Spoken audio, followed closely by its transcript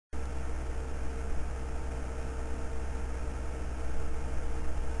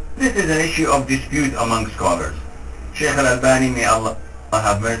This is an issue of dispute among scholars. Sheikh Al-Albani, may Allah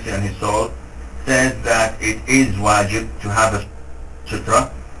have mercy on his soul, says that it is wajib to have a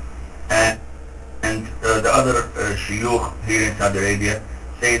sutra, and the other shuyukh here in Saudi Arabia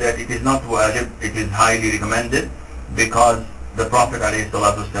say that it is not wajib, it is highly recommended, because the Prophet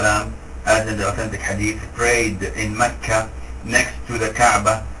ﷺ, as in the authentic hadith, prayed in Mecca next to the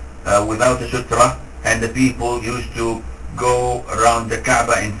Kaaba without a sutra, and the people used to go around the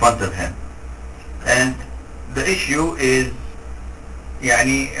Kaaba in front of him. And the issue is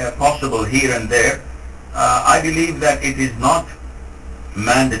possible here and there. I believe that it is not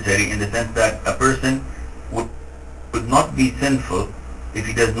mandatory, in the sense that a person would not be sinful if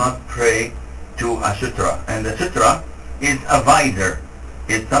he does not pray to a sutra. And the sutra is a visor.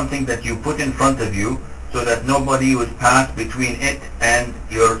 It's something that you put in front of you so that nobody would pass between it and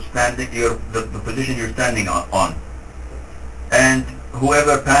the position you're standing on. And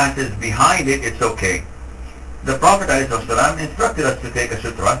whoever passes behind it, it's okay. The Prophet ﷺ instructed us to take a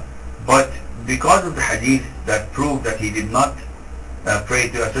sutra, but because of the hadith that proved that he did not pray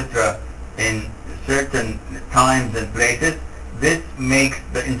to a sutra in certain times and places, this makes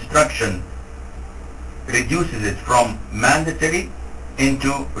the instruction, reduces it from mandatory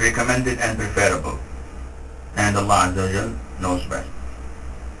into recommended and preferable. And Allah Azza wa Jal knows best.